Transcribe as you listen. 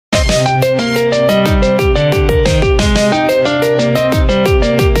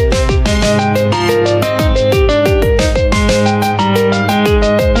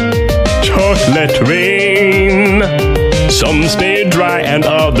Chocolate rain. Some stay dry and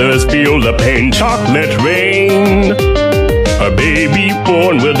others feel the pain. Chocolate rain. A baby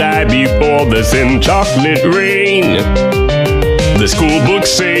born will die before the sin. Chocolate rain. The school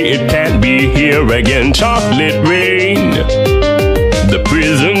books say it can't be here again. Chocolate rain. The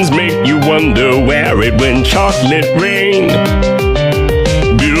prisons make you wonder where it went. Chocolate rain.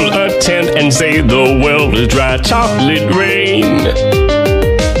 Build a tent and say the world is dry. Chocolate rain.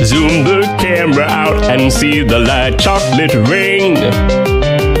 Zoom the camera out and see the light. Chocolate rain.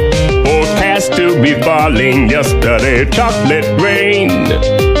 Forecast to be falling yesterday. Chocolate rain.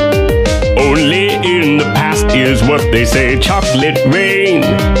 Only in the past is what they say. Chocolate rain.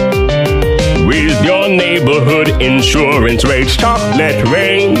 Raise your neighborhood insurance rates. Chocolate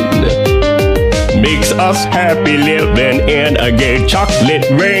rain. Makes us happy living in a gate. Chocolate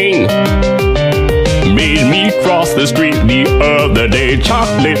rain. Made me cross the street the other day.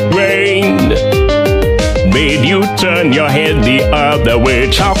 Chocolate rain. Made you turn your head the other way.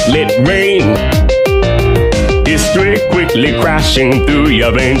 Chocolate rain. History quickly crashing through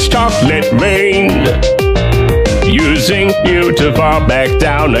your veins. Chocolate rain. Using you to fall back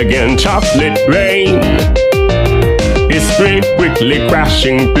down again. Chocolate rain. History quickly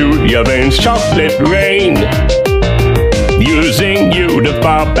crashing through your veins. Chocolate rain. Using you to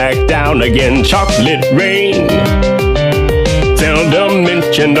fall back down again. Chocolate rain. Seldom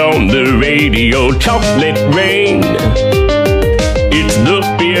mentioned on the radio. Chocolate rain. It's the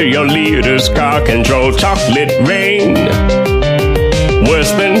fear your leaders car control. Chocolate rain.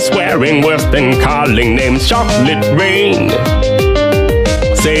 Worse than swearing, worse than calling names. Chocolate rain.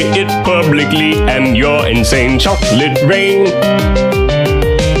 Say it publicly and you're insane. Chocolate rain.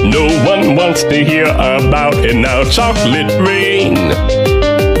 No one wants to hear about it now. Chocolate rain.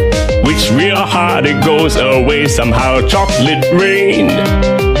 Which real hard it goes away somehow. Chocolate rain.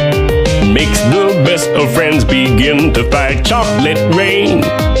 Makes the best of friends begin to fight. Chocolate rain.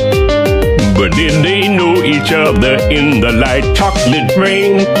 But did they know each other in the light? Chocolate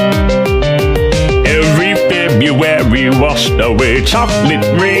rain. Every February washed away. Chocolate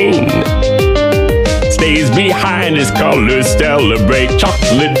rain. Stays behind as colors celebrate.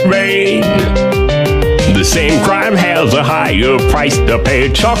 Chocolate rain. The same crime has a higher price to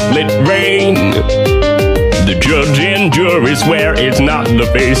pay. Chocolate rain. The judge and jury swear it's not the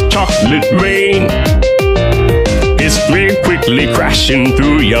face. Chocolate rain. History quickly crashing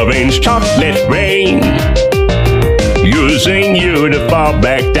through your veins. Chocolate rain. Using you to fall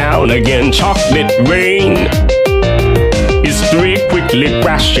back down again. Chocolate rain. History quickly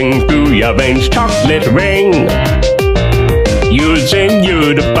crashing through your veins. Chocolate rain. Using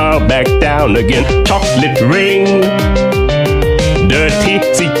you to fall back down again. Chocolate rain. Dirty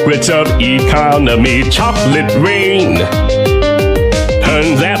secrets of economy. Chocolate rain.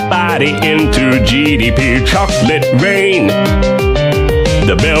 Turns that body into GDP. Chocolate rain.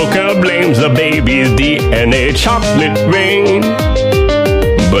 The milker blames the baby's DNA. Chocolate rain.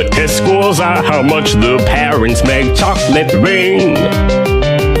 But test scores are how much the parents make. Chocolate rain.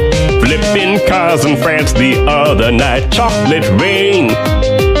 Flipping cars in France the other night. Chocolate rain.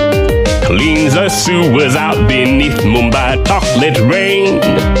 Cleans the sewers out beneath Mumbai. Chocolate rain.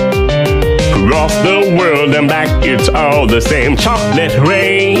 Across the world and back it's all the same. Chocolate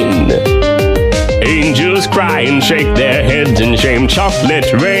rain. Angels cry and shake their heads in shame.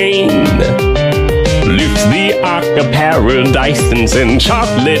 Chocolate rain. Lifts the ark of paradise and sends.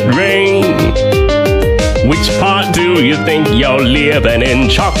 Chocolate rain. Which part do you think you're living in?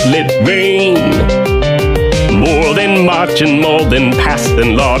 Chocolate rain. More than marching, more than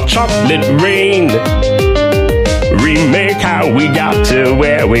passing law. Chocolate rain. Remake how we got to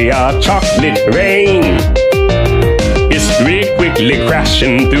where we are. Chocolate rain. History quickly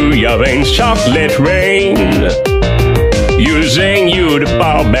crashing through your veins. Chocolate rain. Using you to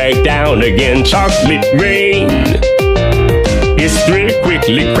fall back down again. Chocolate rain. History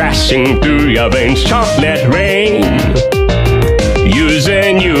quickly crashing through your veins. Chocolate rain.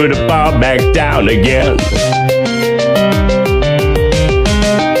 Using you to fall back down again.